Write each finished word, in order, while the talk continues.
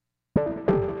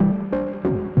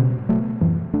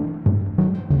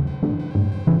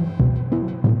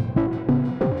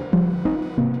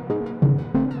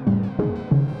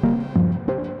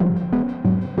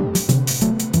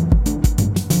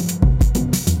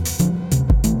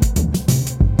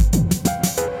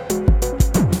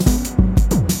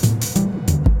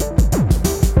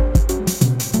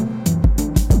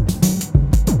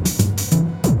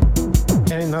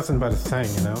thing,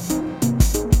 you know?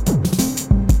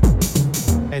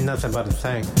 Ain't nothing but a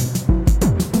thing.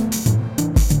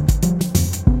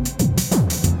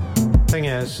 Thing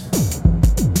is,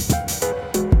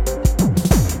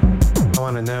 I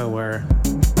want to know where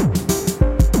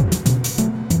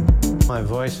my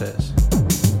voice is.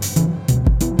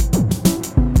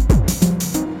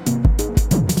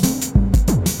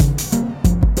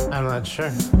 I'm not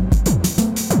sure.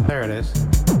 There it is.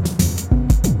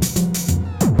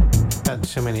 Got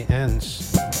too many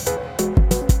ends.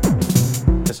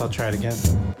 Guess I'll try it again.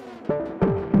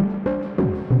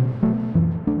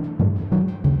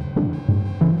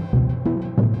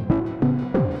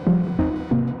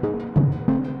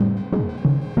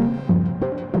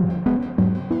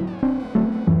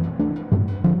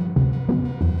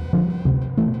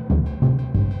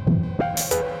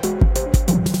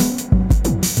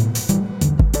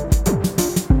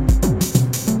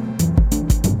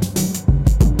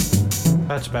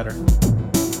 That's better.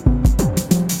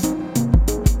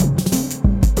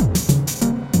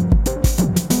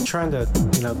 Trying to,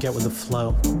 get with the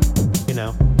flow,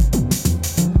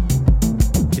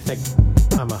 You think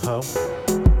I'm a hoe?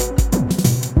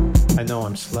 I know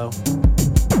I'm slow.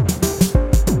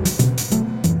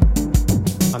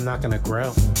 I'm not gonna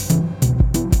grow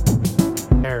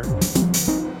hair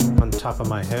on top of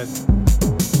my head.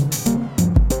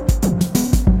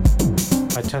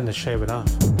 I tend to shave it off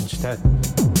instead.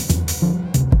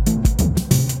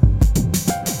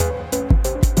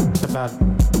 It's about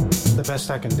the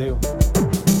best I can do.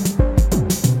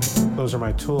 Those are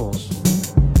my tools.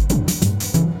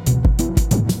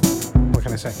 What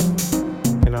can I say?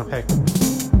 Hey.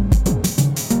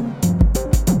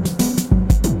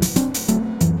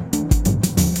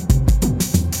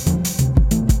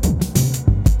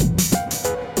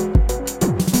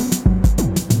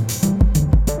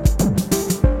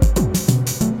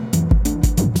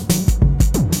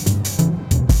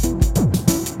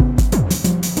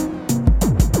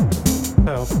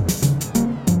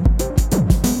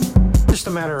 Just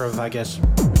a matter of, I guess,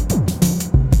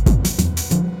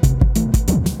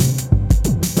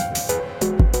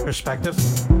 perspective,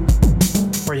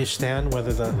 where you stand,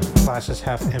 whether the glass is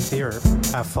half empty or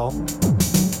half full.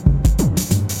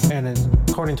 And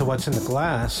according to what's in the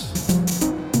glass,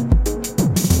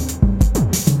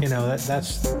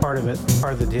 that's part of it,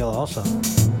 part of the deal also.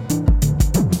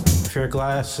 If your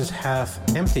glass is half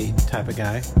empty type of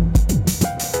guy,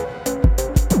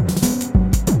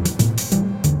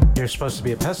 you're supposed to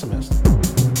be a pessimist.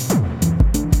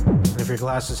 And if your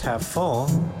glass is half full,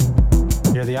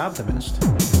 you're the optimist.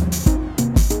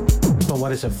 But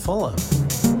what is it full of?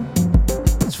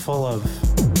 It's full of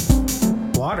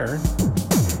water,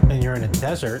 and you're in a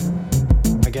desert.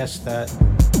 I guess that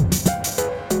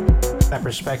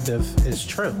perspective is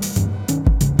true.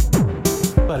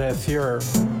 But if you're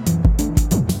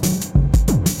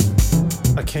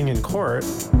a king in court,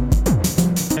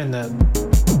 and the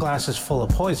glass is full of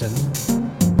poison,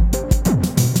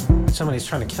 somebody's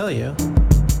trying to kill you,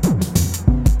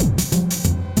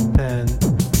 then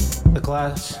the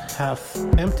glass half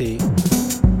empty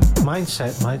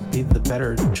mindset might be the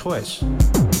better choice.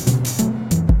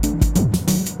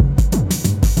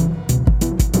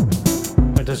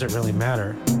 Or does it really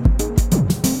matter?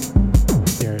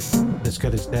 You're as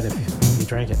good as dead if you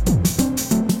drank it.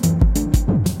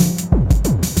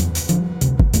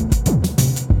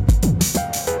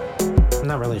 I'm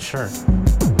not really sure.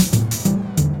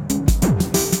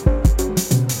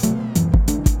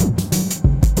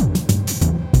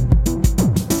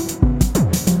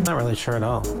 Not really sure at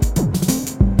all.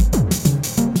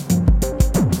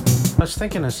 I was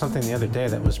thinking of something the other day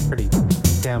that was pretty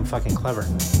damn fucking clever.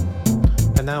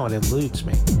 And now it eludes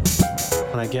me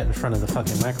when I get in front of the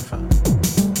fucking microphone.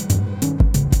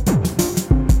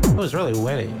 It was really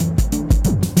witty.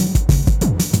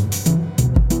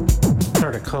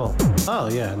 Sort of cool. Oh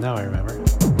yeah, now I remember.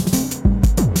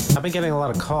 I've been getting a lot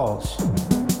of calls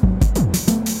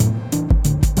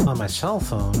on my cell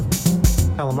phone,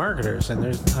 telemarketers, and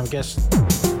I guess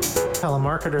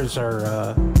telemarketers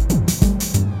are,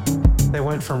 they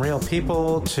went from real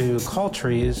people to call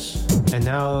trees, and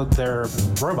now they're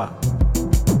robot.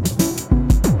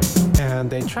 And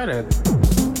they try to,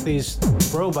 these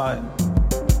robot,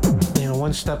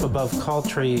 one step above call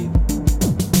tree,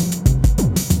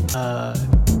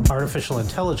 artificial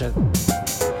intelligent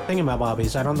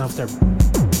thingamabobbies. I don't know if they're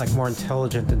like more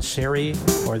intelligent than Siri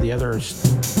or the others,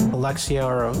 Alexia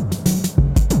or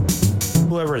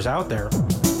whoever is out there.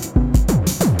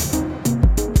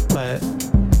 But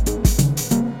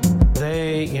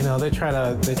they try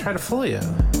to fool you,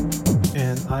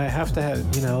 and I have to have,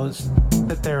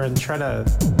 sit there and try to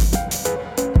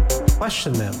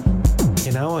question them,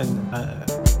 and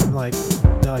I'm like,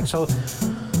 they're like, so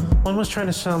one was trying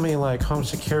to sell me like home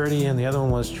security, and the other one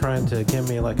was trying to give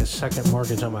me like a second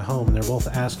mortgage on my home. And they're both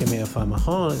asking me if I'm if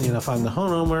I'm the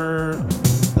homeowner,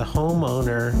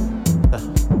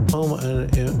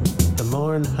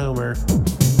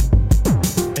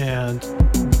 and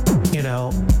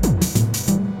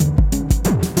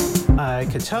I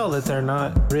could tell that they're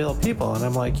not real people, and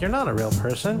I'm like, you're not a real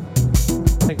person.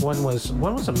 I think one was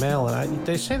a male, and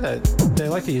they say that they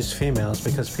like to use females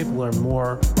because people are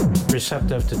more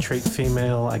receptive to treat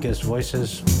female, I guess,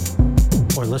 voices,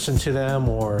 or listen to them,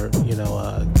 or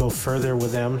go further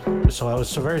with them. So I was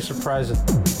so very surprised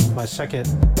that my second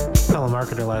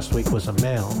telemarketer last week was a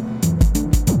male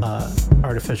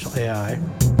artificial AI,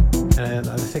 and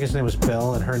I think his name was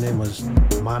Bill, and her name was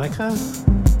Monica.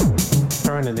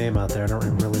 Throwing a name out there, I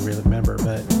don't really remember,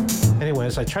 but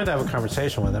anyways, I tried to have a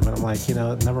conversation with him, and I'm like,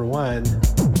 number one,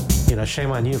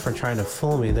 shame on you for trying to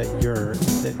fool me that you're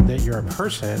a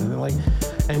person. And they're like,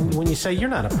 and when you say you're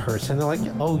not a person, they're like,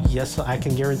 oh yes, I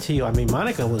can guarantee you. I mean,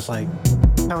 Monica was like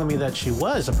telling me that she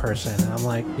was a person, and I'm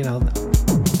like,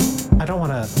 I don't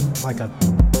want to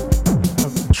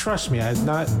trust me.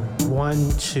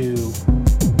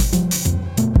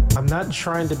 I'm not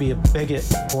trying to be a bigot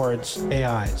towards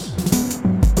AIs.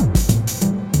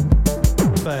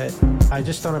 But I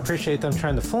just don't appreciate them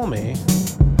trying to fool me,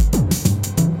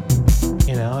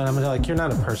 and I'm like, you're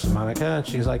not a person, Monica. And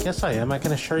she's like, yes, I am. I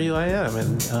can assure you I am.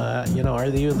 And, are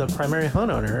you the primary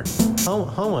homeowner?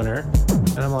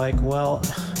 And I'm like, well,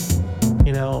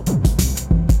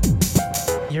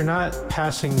 you're not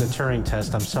passing the Turing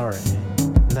test. I'm sorry.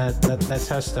 That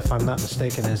test, if I'm not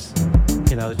mistaken, is,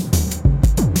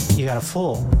 you got to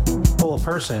fool a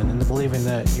person into believing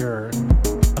that you're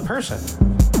a person.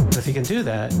 But if you can do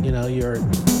that,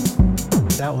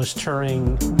 that was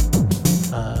Turing.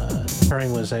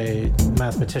 Turing was a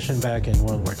mathematician back in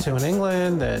World War II in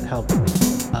England that helped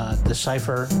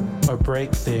decipher or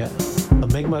break the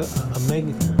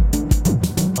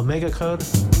Omega code.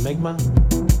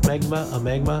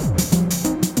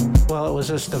 Well, it was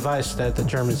this device that the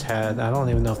Germans had. I don't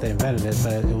even know if they invented it,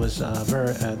 but it was an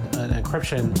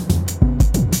encryption,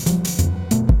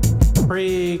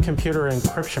 pre-computer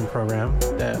encryption program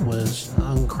that was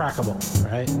uncrackable,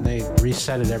 right? And they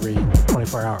reset it every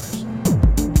 24 hours.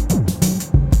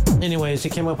 Anyways, he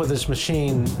came up with this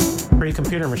machine,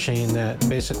 pre-computer machine, that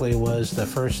basically was the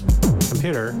first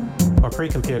computer or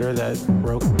pre-computer that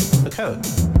broke the code.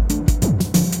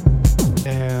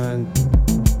 And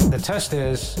the test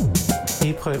is,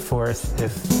 he put forth,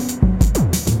 if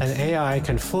an AI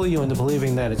can fool you into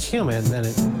believing that it's human, then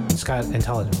it's got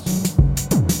intelligence.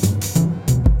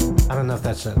 I don't know if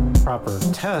that's a proper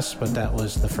test, but that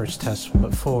was the first test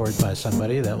put forward by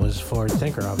somebody that was a forward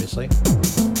thinker, obviously.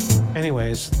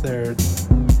 Anyways, they're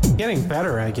getting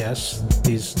better, I guess,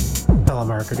 these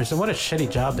telemarketers. And what a shitty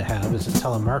job to have as a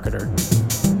telemarketer.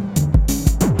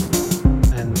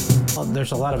 And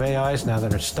there's a lot of AIs now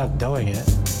that are stuck doing it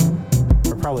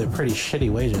for probably pretty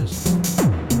shitty wages.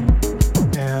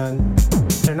 And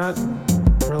they're not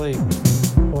really,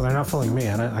 well, they're not fooling me.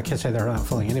 I can't say they're not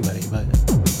fooling anybody, but...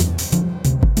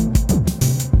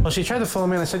 Well, she tried to fool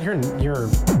me, and I said, you're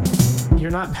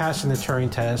not passing the Turing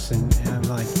test, and I'm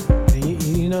like,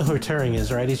 you know who Turing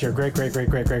is, right? He's your great, well,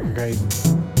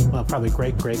 probably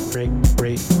great,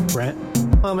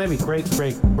 well, maybe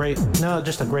no,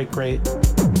 just a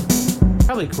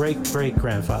probably great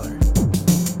grandfather.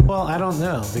 Well, I don't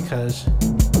know, because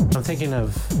I'm thinking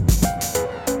of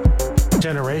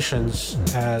generations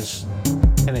as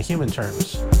in a human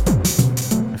terms.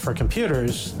 For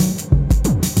computers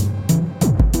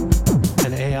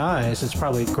and AIs, it's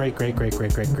probably great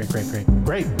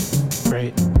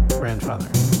grandfather,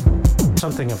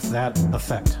 something of that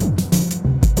effect,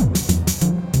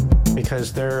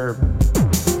 because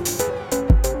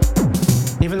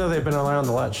even though they've been around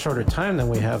a lot shorter time than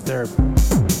we have, their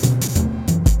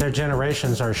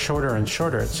generations are shorter and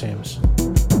shorter, it seems.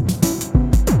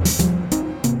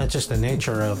 That's just the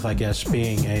nature of, I guess,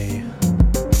 being a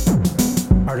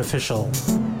artificial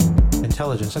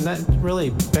intelligence. And that really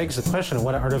begs the question of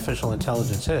what artificial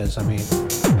intelligence is. I mean,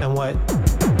 and what,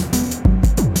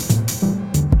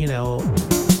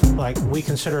 like, we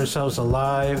consider ourselves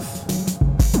alive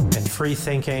and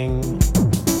free-thinking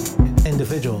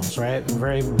individuals, right?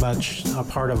 Very much a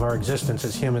part of our existence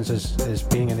as humans is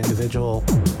being an individual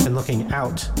and looking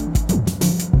out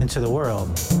into the world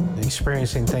and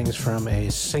experiencing things from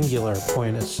a singular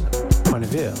point of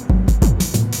view.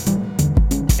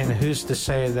 And who's to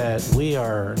say that we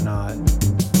are not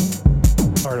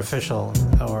artificial?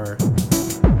 Or,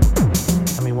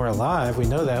 mean, we're alive. We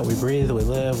know that. We breathe, we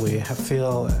live, we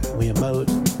feel, we emote,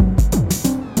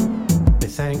 we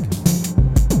think,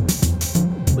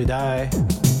 we die.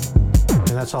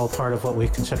 And that's all part of what we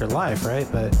consider life, right?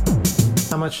 But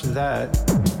how much of that,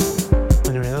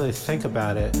 when you really think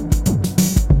about it,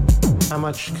 how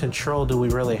much control do we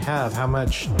really have? How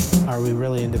much are we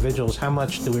really individuals? How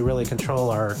much do we really control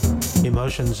our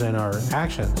emotions and our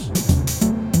actions?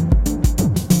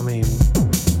 I mean,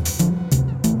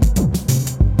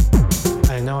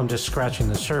 I know I'm just scratching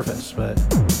the surface, but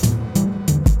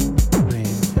I mean,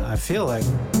 I feel like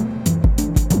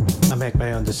I make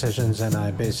my own decisions and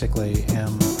I basically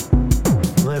am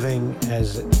living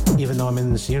as, even though I'm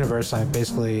in this universe, I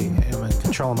basically am in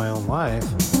control of my own life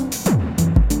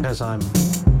because I'm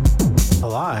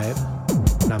alive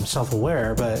and I'm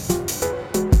self-aware. But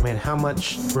I mean, how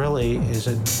much really is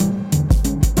it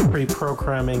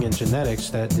pre-programming and genetics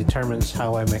that determines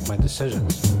how I make my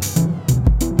decisions?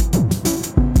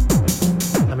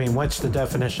 I mean, what's the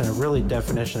definition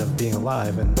of being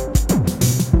alive? And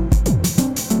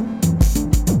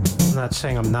I'm not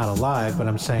saying I'm not alive, but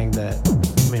I'm saying that,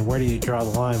 I mean, where do you draw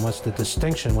the line? What's the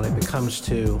distinction when it comes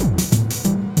to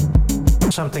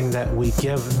something that we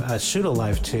give a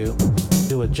pseudo-life to,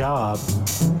 do a job,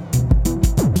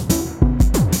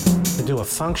 to do a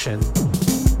function,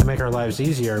 to make our lives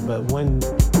easier, but when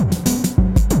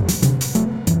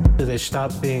do they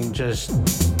stop being just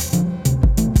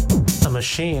a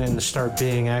machine and start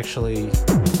being actually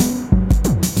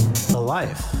a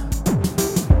life?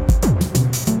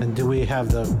 And do we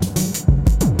have the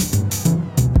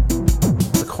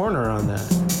corner on that?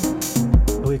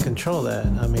 Do we control that?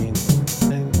 I mean,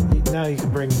 and now you can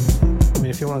bring, I mean,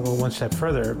 if you want to go one step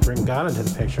further, bring God into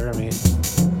the picture. I mean,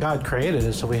 God created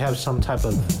us, so we have some type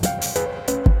of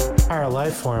higher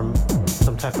life form,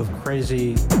 some type of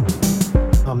crazy,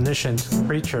 omniscient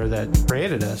creature that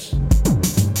created us.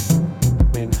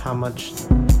 I mean, how much,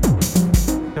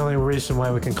 the only reason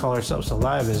why we can call ourselves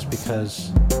alive is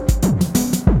because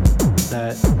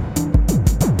that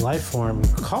life form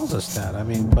calls us that. I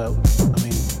mean, but, I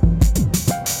mean,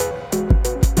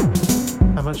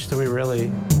 how much do we really,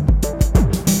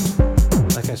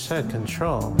 like I said,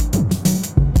 control?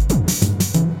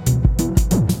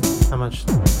 How much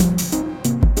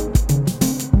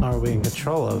are we in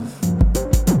control of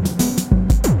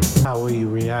how we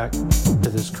react to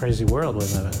this crazy world we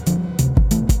live in?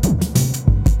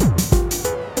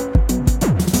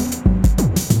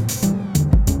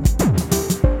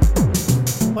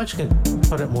 Which could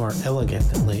put it more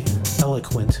eloquently.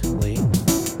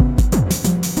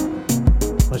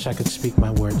 Wish I could speak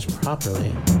my words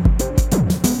properly.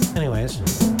 Anyways,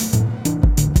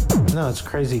 no, it's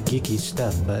crazy geeky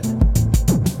stuff, but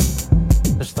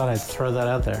just thought I'd throw that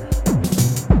out there.